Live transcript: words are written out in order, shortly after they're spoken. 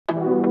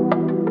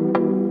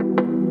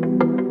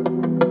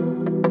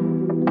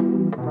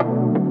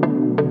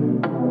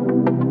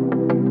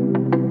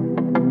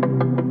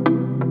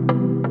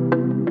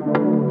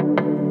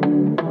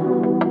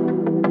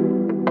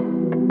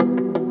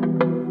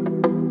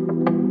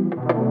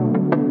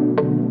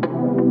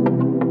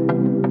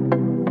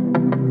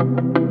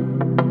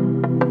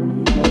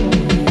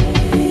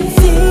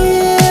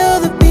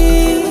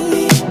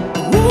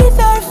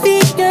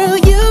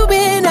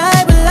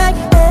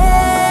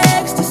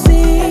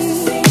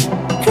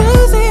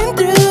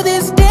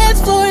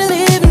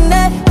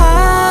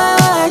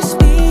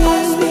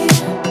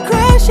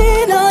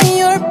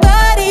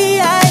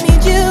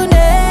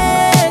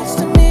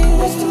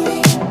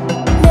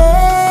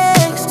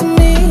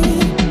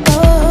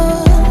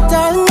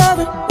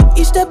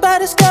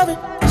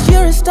discovered that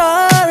you're a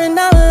star and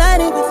I'm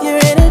aligning with your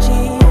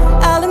energy.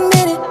 I'll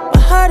admit it, my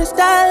heart is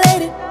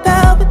dilated,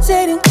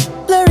 palpitating,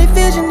 blurry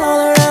vision all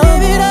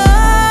around. Leave it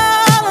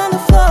all on the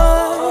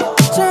floor,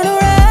 turn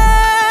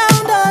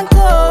around on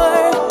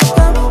tour.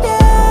 Got me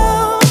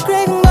down,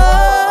 craving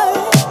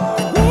more.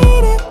 I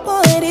need it,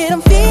 want it,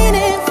 I'm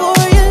feeling for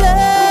your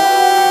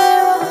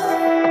love.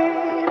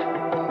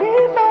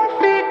 If I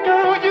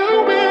figure you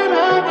in,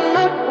 I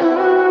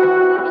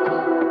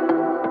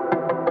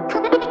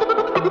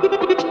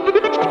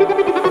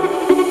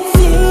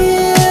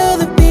feel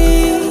the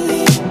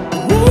beat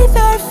beneath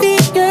our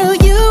feet, girl.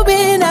 You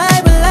and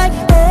I were like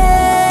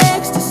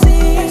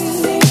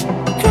ecstasy,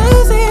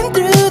 cruising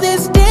through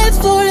this dance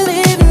floor,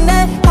 living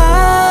at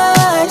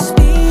high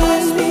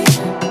speed,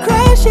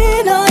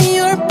 crashing on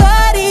your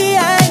body.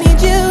 I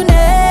need you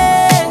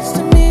next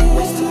to me,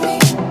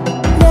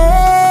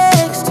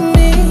 next to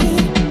me.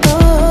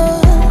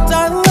 Oh,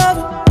 darling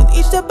lover, with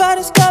each step I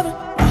discover,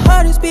 my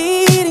heart is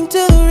beating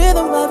to the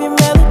rhythm of your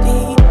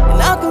melody.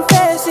 And I'll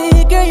confess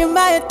it, girl, you're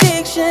my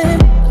addiction.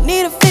 I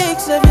need a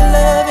fix of your love.